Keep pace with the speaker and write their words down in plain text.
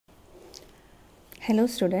Hello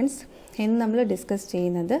students, ഇന്ന് നമ്മൾ discuss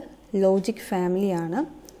ചെയ്യുന്നത് ലോജിക് ഫാമിലി ആണ്.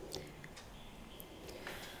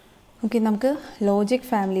 ഓക്കേ, നമുക്ക് ലോജിക്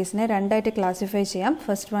ഫാമിലീസിനെ രണ്ടായിട്ട് ക്ലാസിഫൈ ചെയ്യാം.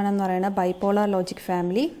 ഫസ്റ്റ് വൺ എന്ന് പറയുന്നത് bipolar logic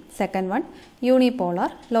family, second one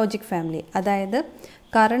unipolar logic family. അതായത്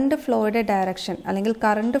കറണ്ട് ഫ്ലോയുടെ ഡയറക്ഷൻ അല്ലെങ്കിൽ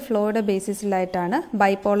കറണ്ട് ഫ്ലോയുടെ ബേസിസിലായിട്ടാണ്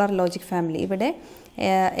ബൈപോളാർ ലോജിക് ഫാമിലി. ഇവിടെ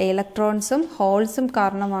ഇലക്ട്രോൺസും ഹോൾസും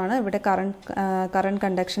കാരണമാണ് ഇവിടെ കറണ്ട്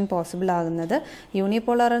കണ്ടക്ഷൻ പോസിബിൾ ആകുന്നത്.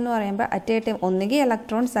 യൂണിപോളാർ എന്ന് പറയുമ്പോൾ അറ്റ് എ ടൈം ഒന്നുകിൽ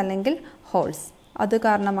ഇലക്ട്രോൺസ് അല്ലെങ്കിൽ ഹോൾസ്, അത്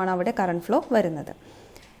കാരണമാണ് അവിടെ കറണ്ട് ഫ്ലോ വരുന്നത്.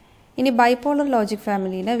 ഇനി ബൈപോളർ ലോജിക്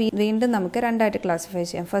ഫാമിലിനെ വീണ്ടും നമുക്ക് രണ്ടായിട്ട് ക്ലാസിഫൈ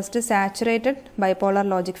ചെയ്യാം. ഫസ്റ്റ് സാച്ചുറേറ്റഡ് ബൈപോളർ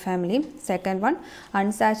ലോജിക് ഫാമിലിയും second one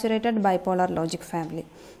unsaturated bipolar logic family.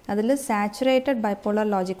 അതിൽ സാച്ചുറേറ്റഡ് ബൈപോളർ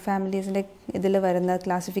ലോജിക് ഫാമിലീസിൻ്റെ ഇതിൽ വരുന്ന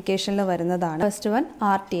ക്ലാസിഫിക്കേഷനിൽ വരുന്നതാണ് ഫസ്റ്റ് വൺ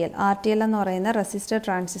RTL എന്ന് പറയുന്ന റെസിസ്റ്റർ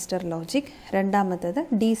ട്രാൻസിസ്റ്റർ ലോജിക്. രണ്ടാമത്തേത്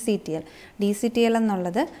DCTL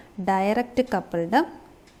എന്നുള്ളത് ഡയറക്റ്റ്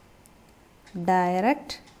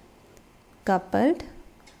കപ്പിൾഡ്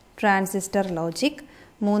ട്രാൻസിസ്റ്റർ ലോജിക്.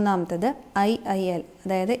 മൂന്നാമത്തേത് IIL,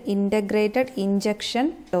 അതായത് ഇൻ്റഗ്രേറ്റഡ് ഇൻജക്ഷൻ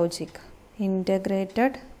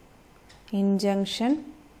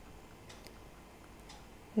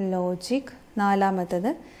ലോജിക്.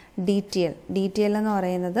 നാലാമത്തേത് DTL എന്ന്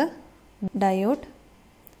പറയുന്നത് ഡയോഡ്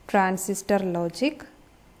ട്രാൻസിസ്റ്റർ ലോജിക്.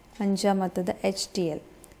 അഞ്ചാമത്തേത് HTL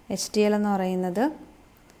എന്ന് പറയുന്നത്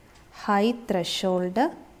high threshold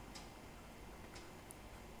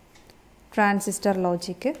transistor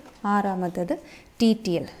logic. ആറാമത്തേത്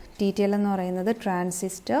TTL എന്ന് പറയുന്നത്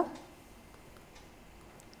ട്രാൻസിസ്റ്റർ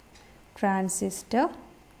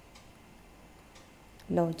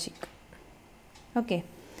ലോജിക്. ഓക്കെ,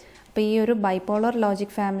 അപ്പോൾ ഈ ഒരു bipolar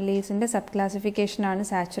logic ഫാമിലീസിൻ്റെ sub ക്ലാസിഫിക്കേഷനാണ്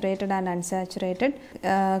saturated and unsaturated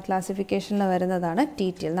ക്ലാസിഫിക്കേഷനിൽ വരുന്നതാണ്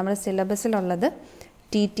TTL. നമ്മുടെ സിലബസിലുള്ളത്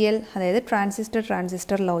TTL, അതായത്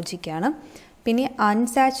ട്രാൻസിസ്റ്റർ ലോജിക്കാണ്. പിന്നെ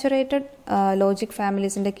അൺസാച്ചുറേറ്റഡ് ലോജിക്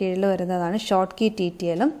ഫാമിലീസിൻ്റെ കീഴിൽ വരുന്നതാണ് ഷോർട്ട് കീ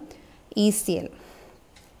TTLും ECL.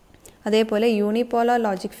 അതേപോലെ യൂണിപോളർ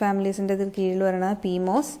ലോജിക് ഫാമിലീസിൻ്റെ കീഴിൽ വരുന്നത്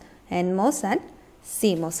PMOS, NMOS ആൻഡ്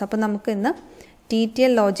CMOS. അപ്പോൾ നമുക്ക് ഇന്ന്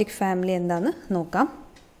TTL ലോജിക് ഫാമിലി എന്താണെന്ന് നോക്കാം.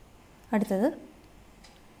 അടുത്തത്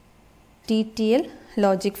TTL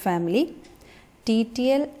logic family.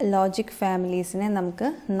 TTL logic ഫാമിലീസിനെ നമുക്ക്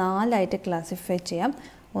നാലായിട്ട് ക്ലാസിഫൈ ചെയ്യാം.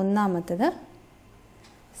 ഒന്നാമത്തേത്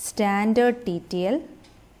സ്റ്റാൻഡേർഡ് TTL,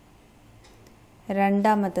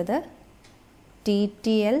 രണ്ടാമത്തേത്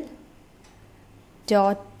TTL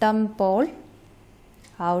ടോട്ടം പോൾ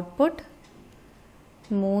ഔട്ട്പുട്ട്,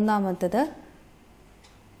 മൂന്നാമത്തേത്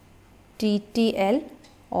TTL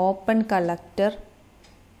ഓപ്പൺ കളക്ടർ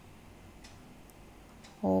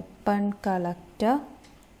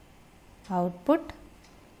ഔട്ട്പുട്ട്,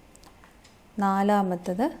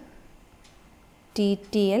 നാലാമത്തേത്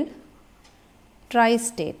TTL ട്രൈ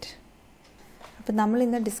സ്റ്റേറ്റ്. അപ്പോൾ നമ്മൾ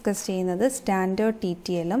ഇന്ന് ഡിസ്കസ് ചെയ്യുന്നത് സ്റ്റാൻഡേർഡ്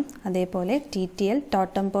TTLും അതേപോലെ TTL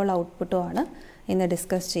ടോട്ടം പോൾ ഔട്ട്പുട്ടുമാണ് ഇന്ന്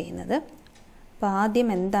ഡിസ്കസ് ചെയ്യുന്നത്. അപ്പോൾ ആദ്യം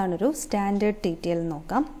എന്താണൊരു സ്റ്റാൻഡേർഡ് TTL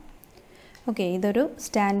നോക്കാം. ഓക്കെ, ഇതൊരു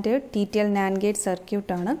സ്റ്റാൻഡേർഡ് TTL NAND ഗേറ്റ്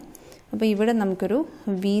സർക്യൂട്ടാണ്. അപ്പോൾ ഇവിടെ നമുക്കൊരു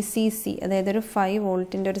VCC, അതായത് ഒരു 5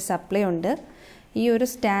 വോൾട്ടിൻ്റെ ഒരു സപ്ലൈ ഉണ്ട്. ഈ ഒരു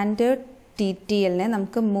സ്റ്റാൻഡേർഡ് TTLനെ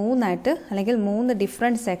നമുക്ക് മൂന്നായിട്ട് അല്ലെങ്കിൽ 3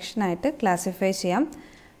 ഡിഫറെൻറ്റ് സെക്ഷനായിട്ട് ക്ലാസിഫൈ ചെയ്യാം.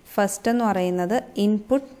 ഫസ്റ്റ് എന്ന് പറയുന്നത്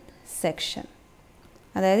ഇൻപുട്ട് സെക്ഷൻ,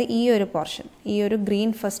 അതായത് ഈ ഒരു പോർഷൻ, ഈ ഒരു ഗ്രീൻ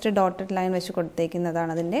ഫസ്റ്റ് ഡോട്ടഡ് ലൈൻ വെച്ച്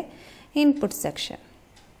കൊടുത്തേക്കുന്നതാണ് അതിൻ്റെ ഇൻപുട്ട് സെക്ഷൻ.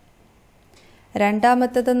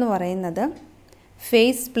 രണ്ടാമത്തേതെന്ന് പറയുന്നത്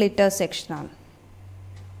ഫേസ് സ്പ്ലിറ്റർ സെക്ഷനാണ്.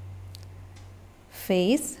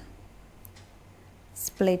 ഫേസ്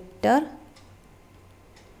സ്പ്ലിറ്റർ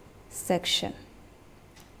സെക്ഷൻ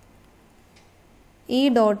ഈ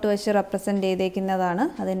ഡോട്ട് വെച്ച് റെപ്രസെൻ്റ് ചെയ്തേക്കുന്നതാണ്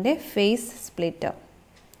അതിൻ്റെ ഫേസ്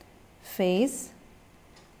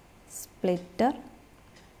സ്പ്ലിറ്റർ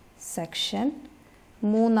സെക്ഷൻ.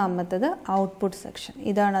 മൂന്നാമത്തേത് ഔട്ട്പുട്ട് സെക്ഷൻ,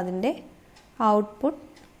 ഇതാണ് അതിൻ്റെ ഔട്ട്പുട്ട്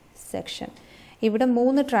സെക്ഷൻ. ഇവിടെ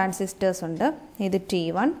 3 ട്രാൻസിസ്റ്റേഴ്സ് ഉണ്ട്. ഇത്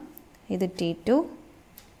T1, ഇത് T2,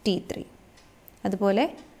 T3. അതുപോലെ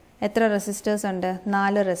എത്ര റെസിസ്റ്റേഴ്സ് ഉണ്ട്?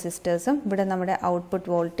 4 റെസിസ്റ്റേഴ്സും. ഇവിടെ നമ്മുടെ ഔട്ട്പുട്ട്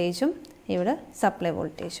വോൾട്ടേജും ഇവിടെ സപ്ലൈ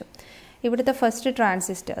വോൾട്ടേജും. ഇവിടുത്തെ ഫസ്റ്റ്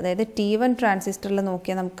ട്രാൻസിസ്റ്റർ, അതായത് T1 ട്രാൻസിസ്റ്ററിൽ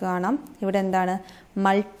നോക്കിയാൽ നമുക്ക് കാണാം ഇവിടെ എന്താണ്,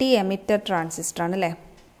 മൾട്ടി എമിറ്റർ ട്രാൻസിസ്റ്ററാണ് അല്ലേ.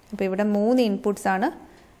 അപ്പോൾ ഇവിടെ 3 ഇൻപുട്ട്സാണ്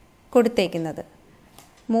കൊടുത്തേക്കുന്നത്.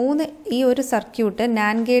 ഈ ഒരു സർക്യൂട്ട്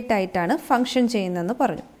NAND ഗേറ്റ് ആയിട്ടാണ് ഫങ്ഷൻ ചെയ്യുന്നതെന്ന്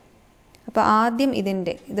പറഞ്ഞു. അപ്പോൾ ആദ്യം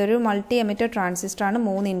ഇതൊരു മൾട്ടി എമിറ്റർ ട്രാൻസിസ്റ്ററാണ്,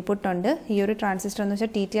 3 ഇൻപുട്ട് ഉണ്ട്. ഈ ഒരു ട്രാൻസിസ്റ്റർ എന്ന്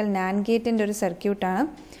വെച്ചാൽ TTL NAND ഗേറ്റിൻ്റെ ഒരു സർക്യൂട്ടാണ്.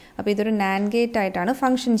 അപ്പോൾ ഇതൊരു NAND ഗേറ്റ് ആയിട്ടാണ്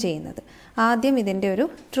ഫങ്ഷൻ ചെയ്യുന്നത്. ആദ്യം ഇതിൻ്റെ ഒരു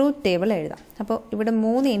ട്രൂത്ത് ടേബിൾ എഴുതാം. അപ്പോൾ ഇവിടെ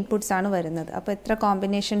 3 ഇൻപുട്ട്സ് ആണ് വരുന്നത്. അപ്പോൾ എത്ര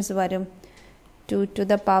കോമ്പിനേഷൻസ് വരും? 2 to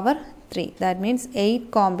the power 3. That means 8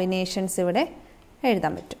 combinations ഇവിടെ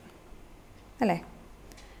എഴുതാൻ പറ്റും അല്ലേ.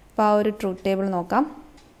 അപ്പോൾ ആ ഒരു ട്രൂത്ത് ടേബിൾ നോക്കാം.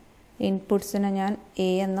 ഇൻപുട്സിനെ ഞാൻ എ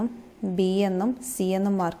എന്നും ബി എന്നും സി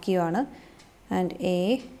എന്നും മാർക്ക് ചെയ്യുവാണ്. ആൻഡ് എ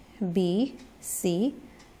ബി സി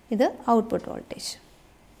ഇത് ഔട്ട്പുട്ട് വോൾട്ടേജ്.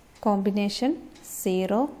 കോമ്പിനേഷൻ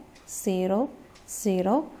 0 0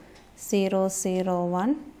 0 0 0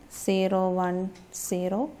 1 0 1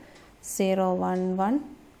 0 0 1 1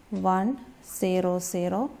 1 0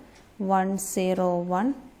 0 1 0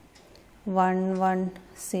 1 1 1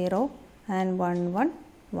 0 ആൻഡ് 1 1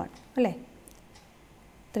 1 അല്ലേ?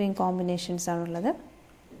 ഇത്രയും കോമ്പിനേഷൻസ് ആണുള്ളത്.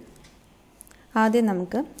 ആദ്യം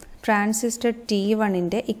നമുക്ക് ട്രാൻസിസ്റ്റർ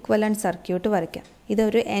T1ൻ്റെ ഇക്വലൻറ്റ് സർക്യൂട്ട് വരയ്ക്കാം.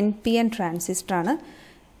 ഇതൊരു NPN ട്രാൻസിസ്റ്ററാണ്.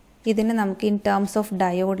 ഇതിന് നമുക്ക് ഇൻ ടേംസ് ഓഫ്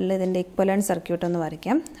ഡയോഡിൽ ഇതിൻ്റെ ഇക്വലൻറ്റ് സർക്യൂട്ട് ഒന്ന്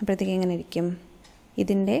വരയ്ക്കാം. അപ്പോഴത്തേക്ക് എങ്ങനെ ഇരിക്കും?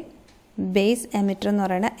 ഇതിൻ്റെ ബേസ് എമിറ്റർ എന്ന്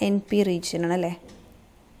പറയുന്നത് NP റീജിയനാണ് അല്ലേ?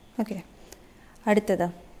 ഓക്കെ. അടുത്തത്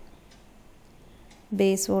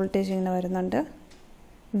ബേസ് വോൾട്ടേജ് ഇങ്ങനെ വരുന്നുണ്ട്.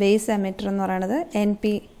 ബേസ് എമിറ്റർ എന്ന് പറയുന്നത് NP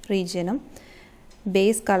റീജിയനും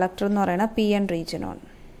ബേസ് കളക്ടർ എന്ന് പറയുന്നത് PN റീജിയനുമാണ്.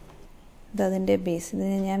 ഇതതിൻ്റെ ബേസ്.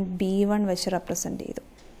 ഇതിനെ ഞാൻ B1 വെച്ച് റെപ്രസെൻ്റ് ചെയ്തു.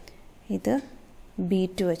 ഇത്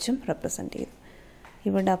B2 വെച്ചും റെപ്രസെൻ്റ് ചെയ്തു.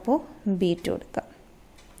 ഇവിടെ അപ്പോൾ B2 എടുക്കാം.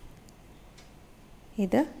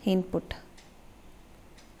 ഇത് ഇൻപുട്ട്.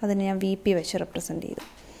 അതിന് ഞാൻ VP വെച്ച് റെപ്രസെൻ്റ് ചെയ്തു.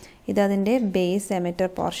 ഇതതിൻ്റെ ബേസ് എമിറ്റർ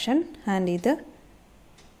പോർഷൻ ആൻഡ് ഇത്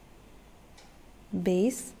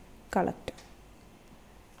ബേസ് കളക്ടർ.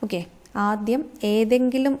 ഓക്കെ. ആദ്യം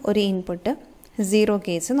ഏതെങ്കിലും ഒരു ഇൻപുട്ട് 0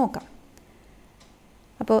 കേസ് നോക്കാം.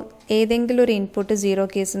 അപ്പോൾ ഏതെങ്കിലും ഒരു ഇൻപുട്ട് 0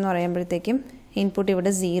 കേസ് എന്ന് പറയുമ്പോഴത്തേക്കും ഇൻപുട്ട്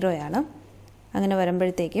ഇവിടെ 0 ആണ്. അങ്ങനെ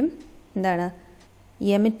വരുമ്പോഴത്തേക്കും എന്താണ്?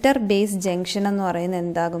 എമിറ്റർ ബേസ് ജംഗ്ഷൻ എന്ന് പറയുന്നത്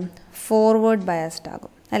എന്താകും? ഫോർവേഡ് ബയാസ്ഡ്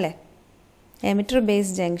ആകും അല്ലേ? Emitter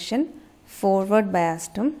base junction forward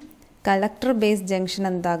ബയാസ്ഡും collector base junction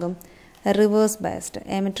എന്താകും? Reverse biased.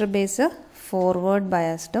 Emitter base forward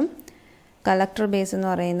ബയാസ്ഡും collector base എന്ന്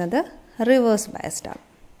പറയുന്നത് റിവേഴ്സ് ബയാസ്ഡ് ആണ്.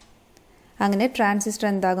 അങ്ങനെ ട്രാൻസിസ്റ്റർ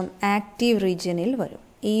എന്താകും? ആക്റ്റീവ് റീജിയനിൽ വരും.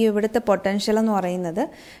 ഈ ഇവിടുത്തെ പൊട്ടൻഷ്യൽ എന്ന് പറയുന്നത്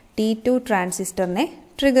T2 ട്രാൻസിസ്റ്ററിനെ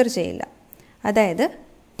ട്രിഗർ ചെയ്യില്ല. അതായത്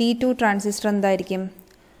T2 ട്രാൻസിസ്റ്റർ എന്തായിരിക്കും?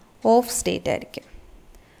 ഓഫ് സ്റ്റേറ്റ് ആയിരിക്കും.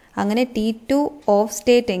 അങ്ങനെ T2 ഓഫ്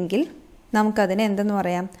സ്റ്റേറ്റ് എങ്കിൽ നമുക്കതിനെ എന്തെന്ന്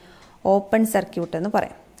പറയാം? ഓപ്പൺ സർക്യൂട്ട് എന്ന്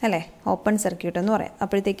പറയാം അല്ലേ? ഓപ്പൺ സർക്യൂട്ട് എന്ന് പറയാം.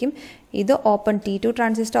 അപ്പോഴത്തേക്കും ഇത് open T2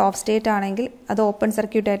 transistor off state ആണെങ്കിൽ അത് ഓപ്പൺ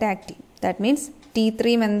സർക്യൂട്ടായിട്ട് ആക്ട് ചെയ്യും. ദാറ്റ് മീൻസ്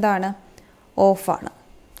T3 എന്താണ്? ഓഫാണ്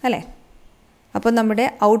അല്ലേ? അപ്പോൾ നമ്മുടെ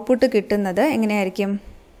ഔട്ട്പുട്ട് കിട്ടുന്നത് എങ്ങനെയായിരിക്കും?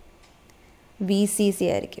 VCC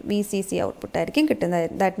ആയിരിക്കും. VCC ഔട്ട്പുട്ടായിരിക്കും കിട്ടുന്നത്.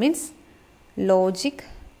 ദാറ്റ് മീൻസ് ലോജിക്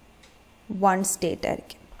 1 സ്റ്റേറ്റ്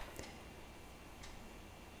ആയിരിക്കും.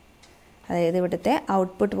 അതായത് ഇവിടുത്തെ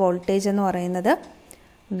ഔട്ട്പുട്ട് വോൾട്ടേജ് എന്ന് പറയുന്നത്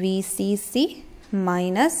VCC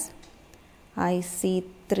minus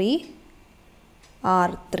IC3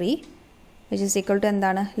 R3 which is equal to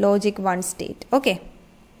എന്താണ്? Logic 1 state. ഓക്കെ.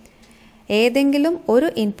 ഏതെങ്കിലും ഒരു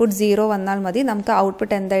ഇൻപുട്ട് 0 വന്നാൽ മതി, നമുക്ക്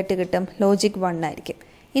ഔട്ട്പുട്ട് എന്തായിട്ട് കിട്ടും? ലോജിക് 1 ആയിരിക്കും.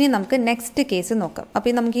 ഇനി നമുക്ക് നെക്സ്റ്റ് കേസ് നോക്കാം.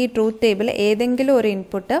 അപ്പോൾ നമുക്ക് ഈ ട്രൂത്ത് ടേബിൾ ഏതെങ്കിലും ഒരു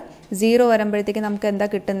ഇൻപുട്ട് 0 വരുമ്പോഴത്തേക്ക് നമുക്ക് എന്താ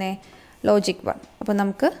കിട്ടുന്നത്? ലോജിക് 1. അപ്പോൾ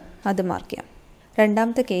നമുക്ക് അത് മാർക്ക് ചെയ്യാം.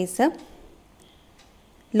 രണ്ടാമത്തെ കേസ്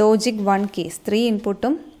ലോജിക് 1 കേസ്. 3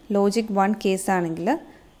 ഇൻപുട്ടും ലോജിക് 1 കേസാണെങ്കിൽ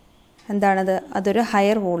എന്താണത്? അതൊരു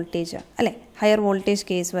ഹയർ വോൾട്ടേജ് അല്ലേ? ഹയർ വോൾട്ടേജ്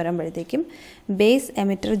കേസ് വരുമ്പോഴത്തേക്കും ബേസ്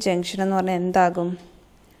എമിറ്റർ ജംഗ്ഷൻ എന്ന് പറഞ്ഞാൽ എന്താകും?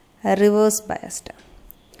 Reverse biased.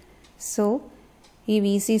 സോ ഈ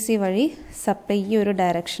VCC വഴി സപ്ലൈ ഈ ഒരു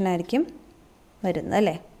ഡയറക്ഷനായിരിക്കും വരുന്നത്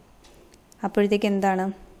അല്ലേ? അപ്പോഴത്തേക്ക് എന്താണ്?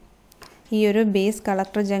 ഈ ഒരു ബേസ്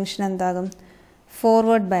കളക്ടർ ജംഗ്ഷൻ എന്താകും?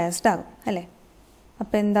 ഫോർവേഡ് ബയസ്ഡ് ആകും അല്ലേ?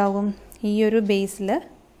 അപ്പോൾ എന്താകും? ഈ ഒരു ബേസിൽ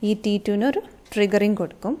ഈ T2 ഒരു ട്രിഗറിങ്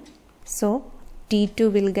കൊടുക്കും. So T2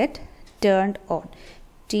 will get turned on.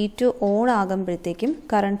 T2 on ആകുമ്പോഴത്തേക്കും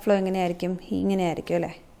കറണ്ട് ഫ്ലോ എങ്ങനെയായിരിക്കും? ഇങ്ങനെ ആയിരിക്കും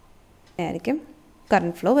അല്ലേ? ആയിരിക്കും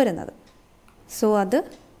കറണ്ട് ഫ്ലോ വരുന്നത്. സോ അത്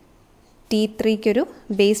T3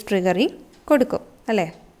 ബേസ് ട്രിഗറിങ് കൊടുക്കും അല്ലേ?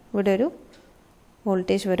 ഇവിടെ ഒരു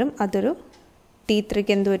വോൾട്ടേജ് വരും. അതൊരു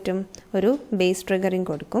T3 എന്ത് പറ്റും? ഒരു ബേസ് ട്രിഗറിങ്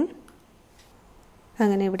കൊടുക്കും.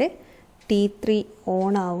 അങ്ങനെ ഇവിടെ T3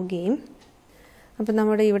 ഓൺ ആവുകയും അപ്പോൾ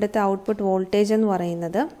നമ്മുടെ ഇവിടുത്തെ ഔട്ട്പുട്ട് വോൾട്ടേജ് എന്ന്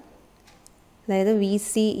പറയുന്നത് അതായത്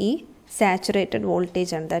VCE സാച്ചുറേറ്റഡ്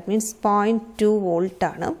വോൾട്ടേജ് ആണ്. ദാറ്റ് മീൻസ് 0.2 വോൾട്ട്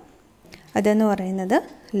ആണ്. അതെന്ന് പറയുന്നത്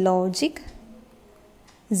ലോജിക്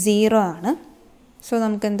 0 ആണ്. സോ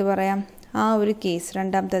നമുക്ക് എന്ത് പറയാം? ആ ഒരു കേസ്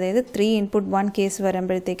രണ്ടാമത്തെ, അതായത് 3 ഇൻപുട്ട് 1 കേസ്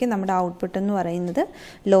വരുമ്പോഴത്തേക്ക് നമ്മുടെ ഔട്ട്പുട്ട് എന്ന് പറയുന്നത്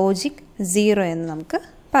ലോജിക് 0 എന്ന് നമുക്ക്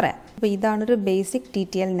പറയാം. അപ്പോൾ ഇതാണൊരു ബേസിക്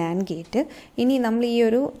TTL NAND ഗേറ്റ്. ഇനി നമ്മൾ ഈ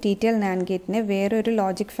ഒരു TTL NAND ഗേറ്റിനെ വേറൊരു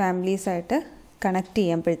ലോജിക് ഫാമിലീസായിട്ട് കണക്ട്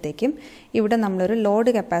ചെയ്യുമ്പോഴത്തേക്കും ഇവിടെ നമ്മളൊരു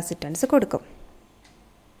ലോഡ് കപ്പാസിറ്റൻസ് കൊടുക്കും.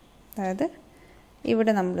 അതായത്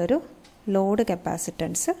ഇവിടെ നമ്മളൊരു ലോഡ്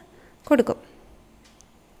കപ്പാസിറ്റൻസ് കൊടുക്കും.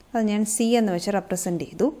 അത് ഞാൻ C എന്ന് വെച്ച് റെപ്രസെൻ്റ്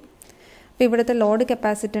ചെയ്തു. അപ്പോൾ ഇവിടുത്തെ ലോഡ്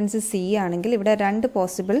കപ്പാസിറ്റൻസ് സി ആണെങ്കിൽ ഇവിടെ രണ്ട്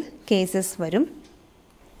പോസിബിൾ കേസസ് വരും.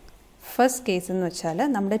 ഫസ്റ്റ് കേസ് എന്ന് വെച്ചാൽ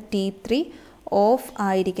നമ്മുടെ T3 ഓഫ്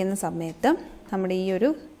ആയിരിക്കുന്ന സമയത്ത് നമ്മുടെ ഈ ഒരു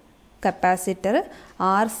കപ്പാസിറ്റർ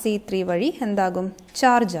RC3 വഴി എന്താകും,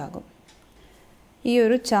 ചാർജ് ആകും. ഈ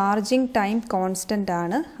ഒരു ചാർജിങ് ടൈം കോൺസ്റ്റൻ്റ്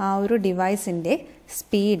ആണ് ആ ഒരു ഡിവൈസിൻ്റെ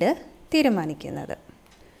സ്പീഡ് തീരുമാനിക്കുന്നത്.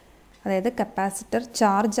 അതായത് കപ്പാസിറ്റർ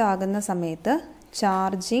ചാർജ് ആകുന്ന സമയത്ത്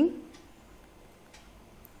ചാർജിങ്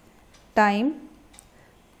ടൈം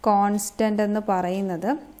കോൺസ്റ്റൻ്റ് എന്ന് പറയുന്നത്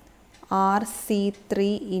RC3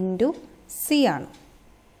 × C ആണ്.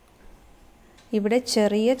 ഇവിടെ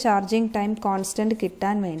ചെറിയ ചാർജിങ് ടൈം കോൺസ്റ്റൻറ്റ്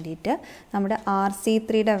കിട്ടാൻ വേണ്ടിയിട്ട് നമ്മുടെ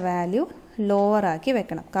RC3യുടെ വാല്യൂ ലോവർ ആക്കി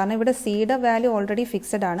വെക്കണം. കാരണം ഇവിടെ സിയുടെ വാല്യൂ ഓൾറെഡി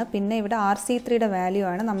ഫിക്സഡ് ആണ്. പിന്നെ ഇവിടെ RC3യുടെ വാല്യൂ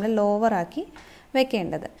ആണ് നമ്മൾ ലോവർ ആക്കി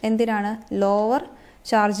വെക്കേണ്ടത്. എന്തിനാണ്? ലോവർ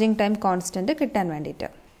ചാർജിങ് ടൈം കോൺസ്റ്റൻറ്റ് കിട്ടാൻ വേണ്ടിയിട്ട്.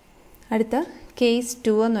 അടുത്ത കേസ്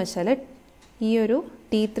 2 എന്ന് വെച്ചാൽ ഈ ഒരു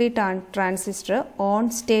T3 ട്രാൻസിസ്റ്റർ ഓൺ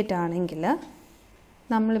സ്റ്റേറ്റ് ആണെങ്കിൽ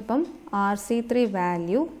നമ്മളിപ്പം RC3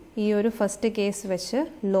 വാല്യൂ ഈ ഒരു ഫസ്റ്റ് കേസ് വെച്ച്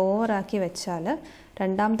ലോവർ ആക്കി വെച്ചാൽ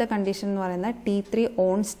രണ്ടാമത്തെ കണ്ടീഷൻ എന്ന് പറയുന്നത് T3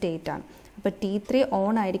 ഓൺ സ്റ്റേറ്റ് ആണ്. അപ്പോൾ T3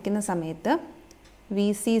 ഓൺ ആയിരിക്കുന്ന സമയത്ത്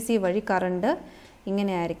VCC വഴി കറണ്ട്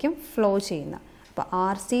ഇങ്ങനെയായിരിക്കും ഫ്ലോ ചെയ്യുന്നത്. അപ്പോൾ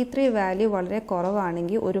RC3 വാല്യൂ വളരെ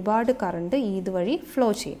കുറവാണെങ്കിൽ ഒരുപാട് കറണ്ട് ഇതുവഴി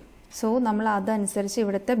ഫ്ലോ ചെയ്യും. സോ നമ്മൾ അതനുസരിച്ച്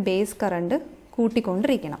ഇവിടുത്തെ ബേസ് കറണ്ട്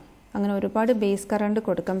കൂട്ടിക്കൊണ്ടിരിക്കണം. അങ്ങനെ ഒരുപാട് ബേസ് കറണ്ട്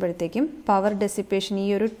കൊടുക്കുമ്പോഴത്തേക്കും പവർ ഡെസിപ്പേഷൻ, ഈ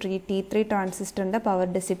ഒരു T3 ട്രാൻസിസ്റ്ററിൻ്റെ പവർ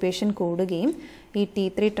ഡെസിപ്പേഷൻ കൂടുകയും ഈ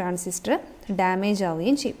T3 ട്രാൻസിസ്റ്റർ ഡാമേജ്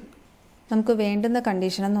ആവുകയും ചെയ്യും. നമുക്ക് വേണ്ടുന്ന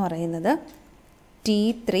കണ്ടീഷൻ എന്ന് പറയുന്നത്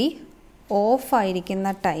T3 ഓഫ്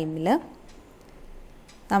ആയിരിക്കുന്ന ടൈമിൽ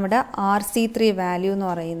നമ്മുടെ RC3 വാല്യൂ എന്ന്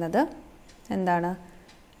പറയുന്നത് എന്താണ്,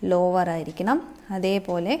 ലോവർ ആയിരിക്കണം.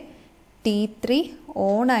 അതേപോലെ T3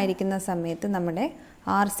 ഓൺ ആയിരിക്കുന്ന സമയത്ത് നമ്മുടെ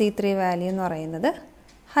RC3 വാല്യൂ എന്ന് പറയുന്നത്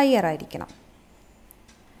ഹയർ ആയിരിക്കണം.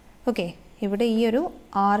 ഓക്കെ, ഇവിടെ ഈ ഒരു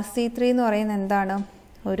RC3 എന്ന് പറയുന്നത് എന്താണ്,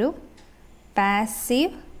 ഒരു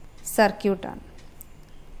പാസീവ് സർക്യൂട്ടാണ്.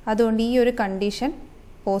 അതുകൊണ്ട് ഈ ഒരു കണ്ടീഷൻ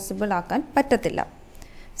പോസിബിൾ ആക്കാൻ പറ്റത്തില്ല.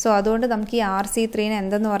 സോ അതുകൊണ്ട് നമുക്ക് ഈ RC3നെ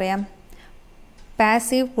എന്തെന്ന് പറയാം,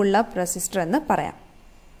 പാസീവ് പുൾ അപ്പ് റെസിസ്റ്റർ എന്ന് പറയാം.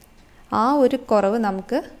 ആ ഒരു കുറവ്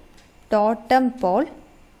നമുക്ക് ടോട്ടം പോൾ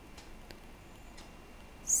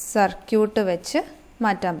സർക്യൂട്ട് വെച്ച്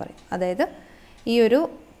മാറ്റാൻ പറയും. അതായത് ഈ ഒരു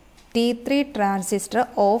T3 ട്രാൻസിസ്റ്റർ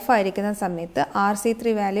ഓഫ് ആയിരിക്കുന്ന സമയത്ത്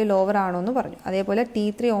RC3 വാല്യൂ ലോവർ ആണോ എന്ന് പറഞ്ഞു. അതേപോലെ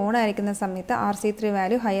T3 ഓൺ ആയിരിക്കുന്ന സമയത്ത് RC3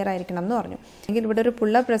 വാല്യൂ ഹയർ ആയിരിക്കണം എന്ന് പറഞ്ഞു. എങ്കിൽ ഇവിടെ ഒരു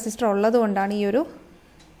പുൾ അപ്പ് റെസിസ്റ്റർ ഉള്ളത് കൊണ്ടാണ് ഈ ഒരു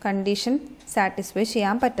കണ്ടീഷൻ സാറ്റിസ്ഫൈ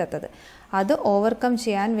ചെയ്യാൻ പറ്റാത്തത്. അത് ഓവർകം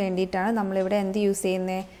ചെയ്യാൻ വേണ്ടിയിട്ടാണ് നമ്മളിവിടെ എന്ത് യൂസ്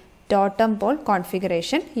ചെയ്യുന്നത്, ടോട്ടം പോൾ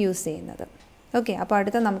കോൺഫിഗറേഷൻ യൂസ് ചെയ്യുന്നത്. ഓക്കെ, അപ്പോൾ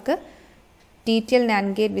അടുത്ത നമുക്ക് TTL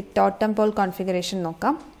NAND Gate വിത്ത് ടോട്ടം പോൾ കോൺഫിഗറേഷൻ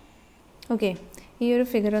നോക്കാം. ഓക്കെ, ഈ ഒരു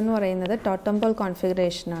ഫിഗർ എന്ന് പറയുന്നത് ടോട്ടം പോൾ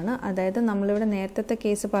കോൺഫിഗറേഷനാണ്. അതായത് നമ്മളിവിടെ നേരത്തെ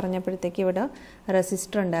കേസ് പറഞ്ഞപ്പോഴത്തേക്ക് ഇവിടെ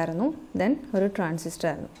റെസിസ്റ്റർ ഉണ്ടായിരുന്നു, ദെൻ ഒരു ട്രാൻസിസ്റ്റർ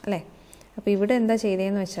ആയിരുന്നു അല്ലേ. അപ്പോൾ ഇവിടെ എന്താ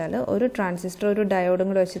ചെയ്തതെന്ന് വെച്ചാൽ ഒരു ട്രാൻസിസ്റ്റർ ഒരു ഡയോഡും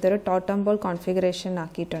കൂടെ വെച്ചിട്ട് ഒരു ടോട്ടം പോൾ കോൺഫിഗറേഷൻ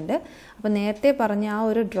ആക്കിയിട്ടുണ്ട്. അപ്പോൾ നേരത്തെ പറഞ്ഞ ആ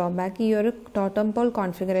ഒരു ഡ്രോബാക്ക് ഈ ഒരു ടോട്ടം പോൾ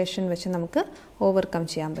കോൺഫിഗറേഷൻ വെച്ച് നമുക്ക് ഓവർകം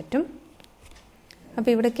ചെയ്യാൻ പറ്റും.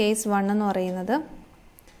 അപ്പോൾ ഇവിടെ കേസ് 1 എന്ന് പറയുന്നത്,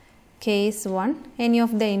 case 1 any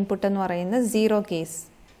of the input എന്ന് പറയുന്നത് 0 case,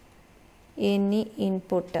 any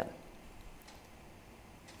input,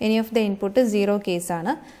 any of the input 0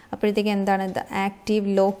 കേസാണ്. അപ്പോഴത്തേക്ക് എന്താണ്, ഇത് ആക്റ്റീവ്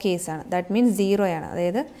ലോ കേസാണ്. ദാറ്റ് മീൻസ് 0 ആണ്.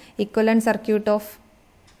 അതായത് ഇക്വലൻറ്റ് സർക്യൂട്ട് ഓഫ്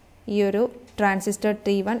ഈ ഒരു transistor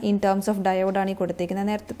T1 in terms of ഡയോഡാണ് ഈ കൊടുത്തിരിക്കുന്നത്.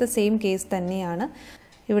 നേരത്തെ സെയിം കേസ് തന്നെയാണ്.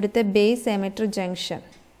 ഇവിടുത്തെ ബേസ് എമിറ്റർ ജംഗ്ഷൻ,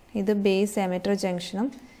 ഇത് ബേസ് എമിറ്റർ ജംഗ്ഷനും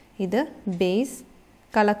ഇത് base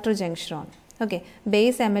collector ജംഗ്ഷനുമാണ്. Okay,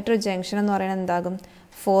 base emitter junction എന്ന് പറയുന്നത് എന്താകും,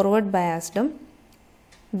 ഫോർവേഡ് ബയാസ്ഡും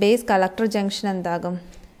ബേസ് കളക്ടർ ജംഗ്ഷൻ എന്താകും,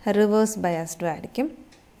 റിവേഴ്സ് ബയാസ്ഡും ആയിരിക്കും.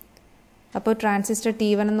 അപ്പോൾ ട്രാൻസിസ്റ്റർ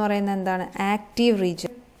T1 എന്ന് പറയുന്നത് എന്താണ്, ആക്റ്റീവ്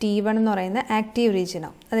റീജിയൻ. T1 എന്ന് പറയുന്നത് ആക്റ്റീവ്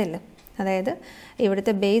റീജിയനാണ് അതല്ലേ. അതായത്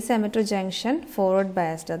ഇവിടുത്തെ base emitter junction forward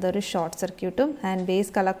biased, അതൊരു ഷോർട്ട് സർക്യൂട്ടും, ആൻഡ്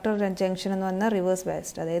ബേസ് കളക്ടർ ജംഗ്ഷൻ എന്ന് പറഞ്ഞാൽ റിവേഴ്സ്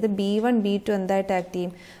ബയാസ്ഡ്. അതായത് B1 B2 എന്തായിട്ട് ആക്ട്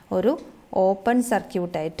ചെയ്യും, ഒരു ഓപ്പൺ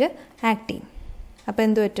സർക്യൂട്ടായിട്ട് ആക്ട് ചെയ്യും. അപ്പോൾ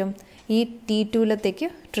എന്ത് പറ്റും, ഈ T2ലേക്ക്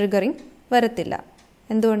ട്രിഗറിങ് വരത്തില്ല.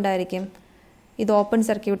 എന്തുകൊണ്ടായിരിക്കും, ഇത് ഓപ്പൺ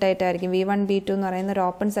സർക്യൂട്ടായിട്ടായിരിക്കും, V1 B2 എന്ന് പറയുന്ന ഒരു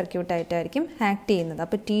ഓപ്പൺ സർക്യൂട്ടായിട്ടായിരിക്കും ആക്ട് ചെയ്യുന്നത്.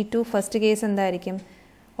 അപ്പോൾ T2 ഫസ്റ്റ് കേസ് എന്തായിരിക്കും,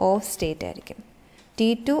 ഓഫ് സ്റ്റേറ്റ് ആയിരിക്കും.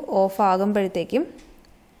 T2 ഓഫ് ആകുമ്പോഴത്തേക്കും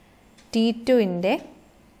T2ൻ്റെ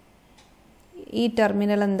ഈ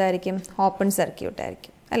ടെർമിനൽ എന്തായിരിക്കും, ഓപ്പൺ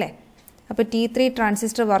സർക്യൂട്ടായിരിക്കും അല്ലേ. അപ്പോൾ T3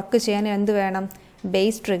 ട്രാൻസിസ്റ്റർ വർക്ക് ചെയ്യാൻ എന്ത് വേണം,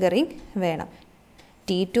 ബേസ് ട്രിഗറിങ് വേണം.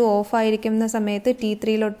 T2 ഓഫ് ആയിരിക്കുന്ന സമയത്ത്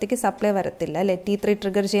T3യിലോട്ടേക്ക് സപ്ലൈ വരത്തില്ല അല്ലേ, T3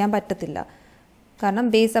 ട്രിഗർ ചെയ്യാൻ പറ്റത്തില്ല, കാരണം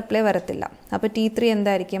ബേസ് സപ്ലൈ വരത്തില്ല. അപ്പോൾ T3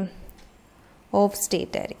 എന്തായിരിക്കും, ഓഫ്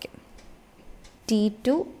സ്റ്റേറ്റ് ആയിരിക്കും.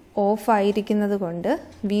 T2 ഓഫ് ആയിരിക്കുന്നത് കൊണ്ട്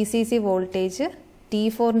VCC വോൾട്ടേജ്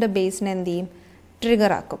T4ൻ്റെ ബേസിനെ എന്ത് ചെയ്യും,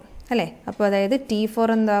 ട്രിഗർ ആക്കും അല്ലേ. അപ്പോൾ അതായത് T4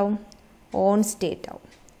 എന്താവും, ഓൺ സ്റ്റേറ്റ് ആവും.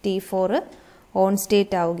 T4 ഓൺ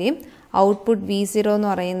സ്റ്റേറ്റ് ആവുകയും ഔട്ട്പുട്ട് V0 എന്ന്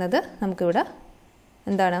പറയുന്നത് നമുക്കിവിടെ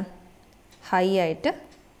എന്താണ്, ഹൈ ആയിട്ട്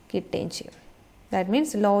കിട്ടുകയും ചെയ്യും. ദാറ്റ്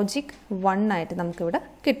മീൻസ് ലോജിക് 1 ആയിട്ട് നമുക്കിവിടെ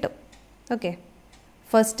കിട്ടും. ഓക്കെ,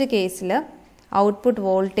 ഫസ്റ്റ് കേസിൽ ഔട്ട്പുട്ട്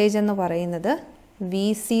വോൾട്ടേജ് എന്ന് പറയുന്നത്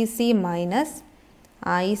VCC minus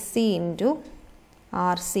IC into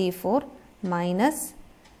RC4 minus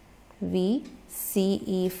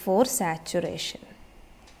VCE4 saturation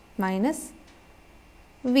minus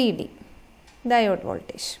VD diode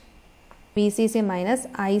voltage. VCC minus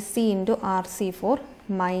IC into RC4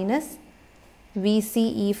 minus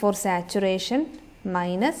VCE4 saturation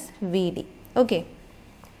minus VD. Okay,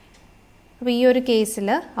 അപ്പോൾ ഈ ഒരു കേസിൽ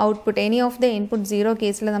output any of the input 0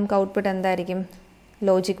 കേസിൽ നമുക്ക് output എന്തായിരിക്കും,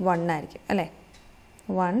 logic 1 ആയിരിക്കും അല്ലേ.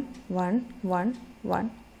 1 1 1 1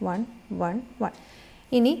 1 1 1.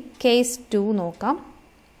 ഇനി കേസ് 2 നോക്കാം.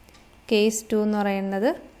 കേസ് 2 എന്ന് പറയുന്നത്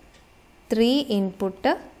 3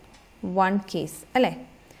 ഇൻപുട്ട് 1 കേസ് അല്ലേ.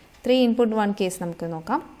 3 ഇൻപുട്ട് 1 കേസ് നമുക്ക്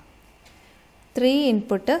നോക്കാം. 3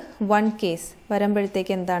 ഇൻപുട്ട് 1 കേസ്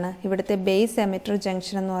വരുമ്പോഴത്തേക്ക് എന്താണ്, ഇവിടുത്തെ ബേസ് എമിറ്റർ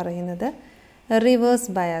ജംഗ്ഷൻ എന്ന് പറയുന്നത്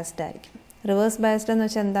റിവേഴ്സ് ബയാസ്ഡ് ആയിരിക്കും. റിവേഴ്സ് ബയാസ്ഡ് എന്ന്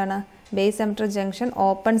വെച്ചാൽ എന്താണ്, ബേസ് എമിറ്റർ ജംഗ്ഷൻ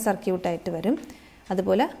ഓപ്പൺ സർക്യൂട്ടായിട്ട് വരും.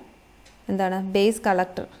 അതുപോലെ എന്താണ്, ബേസ്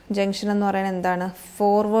കളക്ടർ ജംഗ്ഷൻ എന്ന് പറയുന്നത് എന്താണ്,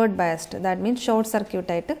 forward biased, that means short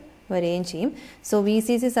സർക്യൂട്ടായിട്ട് വരികയും ചെയ്യും. So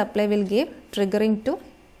VCC supply will give triggering to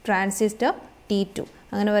transistor T2.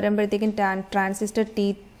 അങ്ങനെ വരുമ്പോഴത്തേക്കും ട്രാൻസിസ്റ്റർ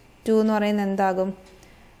T2 എന്ന് പറയുന്നത് എന്താകും,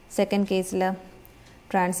 സെക്കൻഡ് കേസിൽ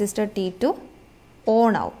ട്രാൻസിസ്റ്റർ T2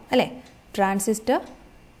 ഓൺ ആവും അല്ലേ. ട്രാൻസിസ്റ്റർ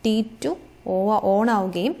T2 ഓൺ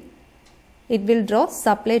ആവുകയും it will draw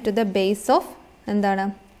supply to the base of എന്താണ്,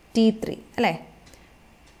 T3 അല്ലേ.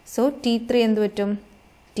 സോ T3 എന്ത് പറ്റും,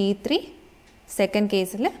 T3 സെക്കൻഡ്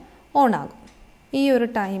കേസിൽ ഓൺ ആകും. ഈ ഒരു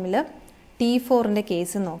ടൈമിൽ T4ൻ്റെ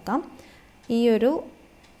കേസ് നോക്കാം. ഈ ഒരു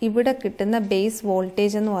ഇവിടെ കിട്ടുന്ന ബേസ്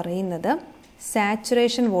വോൾട്ടേജ് എന്ന് പറയുന്നത്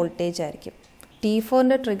സാച്ചുറേഷൻ വോൾട്ടേജ് ആയിരിക്കും.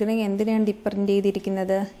 T4ൻ്റെ ട്രിഗറിങ് എന്തിനാണ് ഡിപ്പെൻഡ്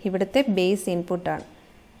ചെയ്തിരിക്കുന്നത്, ഇവിടുത്തെ ബേസ് ഇൻപുട്ടാണ്,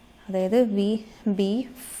 അതായത്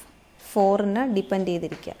VB4നെ ഡിപ്പെൻഡ്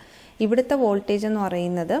ചെയ്തിരിക്കുക. ഇവിടുത്തെ വോൾട്ടേജ് എന്ന്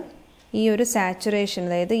പറയുന്നത് ഈ ഒരു സാച്ചുറേഷൻ,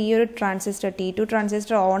 അതായത് ഈ ഒരു ട്രാൻസിസ്റ്റർ T2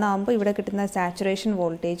 ട്രാൻസിസ്റ്റർ ഓൺ ആകുമ്പോൾ ഇവിടെ കിട്ടുന്ന സാച്ചുറേഷൻ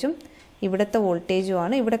വോൾട്ടേജും ഇവിടുത്തെ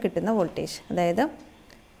വോൾട്ടേജുമാണ് ഇവിടെ കിട്ടുന്ന വോൾട്ടേജ്. അതായത്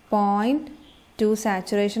 0.2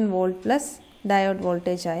 saturation volt plus diode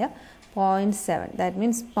voltage ആയ 0.7, ദാറ്റ്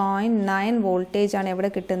മീൻസ് 0.9 വോൾട്ടേജ് ആണ് എവിടെ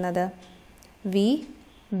കിട്ടുന്നത്,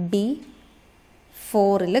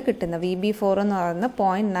 VB4ൽ കിട്ടുന്നത്. VB4 എന്ന് പറയുന്നത്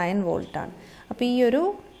 0.9 വോൾട്ടാണ്. അപ്പോൾ ഈ ഒരു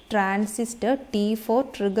ട്രാൻസിസ്റ്റർ T4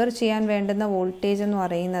 ട്രിഗർ ചെയ്യാൻ വേണ്ടുന്ന വോൾട്ടേജ് എന്ന്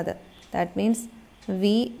പറയുന്നത്, that means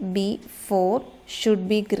VB4 should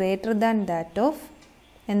be greater than that of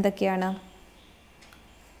എന്തൊക്കെയാണ്,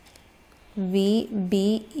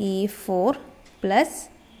 VBE4 പ്ലസ്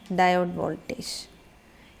ഡയോഡ് വോൾട്ടേജ്.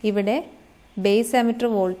 ഇവിടെ ബേസ് എമിറ്റർ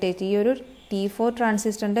വോൾട്ടേജ്, ഈ ഒരു T4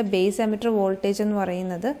 ട്രാൻസിസ്റ്ററിൻ്റെ ബേസ് എമിറ്റർ വോൾട്ടേജ് എന്ന്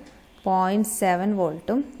പറയുന്നത് 0.7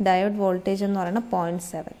 വോൾട്ടും ഡയോഡ് വോൾട്ടേജ് എന്ന് പറയുന്നത്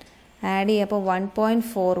 0.7. ആഡ് ചെയ്യുമ്പോൾ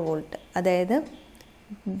 1.4 വോൾട്ട്. അതായത്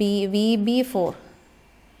VB4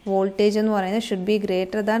 വോൾട്ടേജ് എന്ന് പറയുന്നത് ഷുഡ് ബി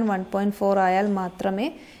ഗ്രേറ്റർ ദാൻ 1.4 ആയാൽ മാത്രമേ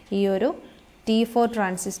ഈ ഒരു T4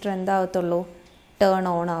 ട്രാൻസിസ്റ്റർ എന്താവത്തുള്ളൂ, ടേൺ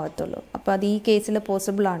ഓൺ ആവത്തുള്ളൂ. അപ്പോൾ അത് ഈ കേസിൽ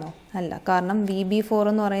പോസിബിൾ ആണോ, അല്ല. കാരണം VB4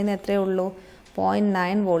 എന്ന് പറയുന്നത് എത്രയേ ഉള്ളൂ,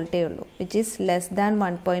 0.9 വോൾട്ടേ ഉള്ളൂ, വിച്ച് ഈസ് ലെസ് ദാൻ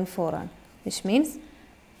 1.4 ആണ്. വിച്ച് മീൻസ്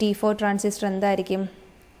T4 ട്രാൻസിസ്റ്റർ എന്തായിരിക്കും,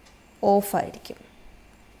 ഓഫ് ആയിരിക്കും.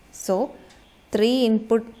 സോ 3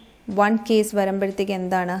 ഇൻപുട്ട് 1 കേസ് വരുമ്പോഴത്തേക്ക്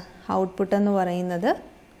എന്താണ്, ഔട്ട്പുട്ട് എന്ന് പറയുന്നത്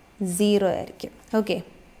 0 ആയിരിക്കും. ഓക്കെ,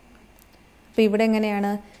 അപ്പോൾ ഇവിടെ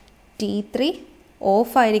എങ്ങനെയാണ്, T3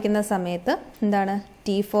 ഓഫ് ആയിരിക്കുന്ന സമയത്ത് എന്താണ്,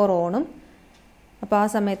 T4 ഓണും. അപ്പോൾ ആ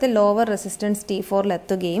സമയത്ത് ലോവർ റെസിസ്റ്റൻസ് T4ൽ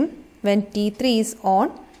എത്തുകയും when T3 is on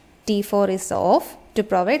T4 is of two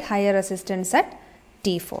provide higher resistance at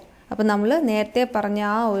T4. അപ്പോൾ നമ്മൾ നേരത്തെ പറഞ്ഞ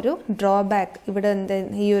ആ ഒരു ഡ്രോബാക്ക് ഇവിടെ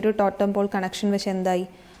ഈ ഒരു ടോട്ടം പോൾ കണക്ഷൻ വെച്ച് എന്തായി,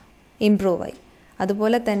 ഇംപ്രൂവ് ആയി.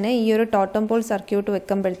 അതുപോലെ തന്നെ ഈ ഒരു ടോട്ടം പോൾ സർക്യൂട്ട്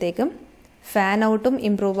വെക്കുമ്പോഴത്തേക്കും ഫാൻ ഔട്ടും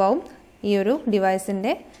ഇംപ്രൂവ് ആവും, ഈ ഒരു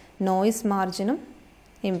ഡിവൈസിൻ്റെ നോയ്സ് മാർജിനും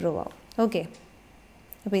ഇംപ്രൂവ് ആവും. ഓക്കെ,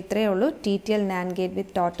 അപ്പോൾ ഇത്രയേ ഉള്ളൂ TTL NAND Gate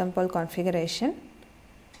വിത്ത് ടോട്ടം പോൾ കോൺഫിഗറേഷൻ.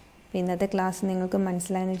 ഇന്നത്തെ ക്ലാസ് നിങ്ങൾക്ക്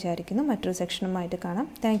മനസ്സിലായെന്ന് വിചാരിക്കുന്നു. മറ്റൊരു സെക്ഷനുമായിട്ട് കാണാം.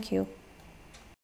 Thank you.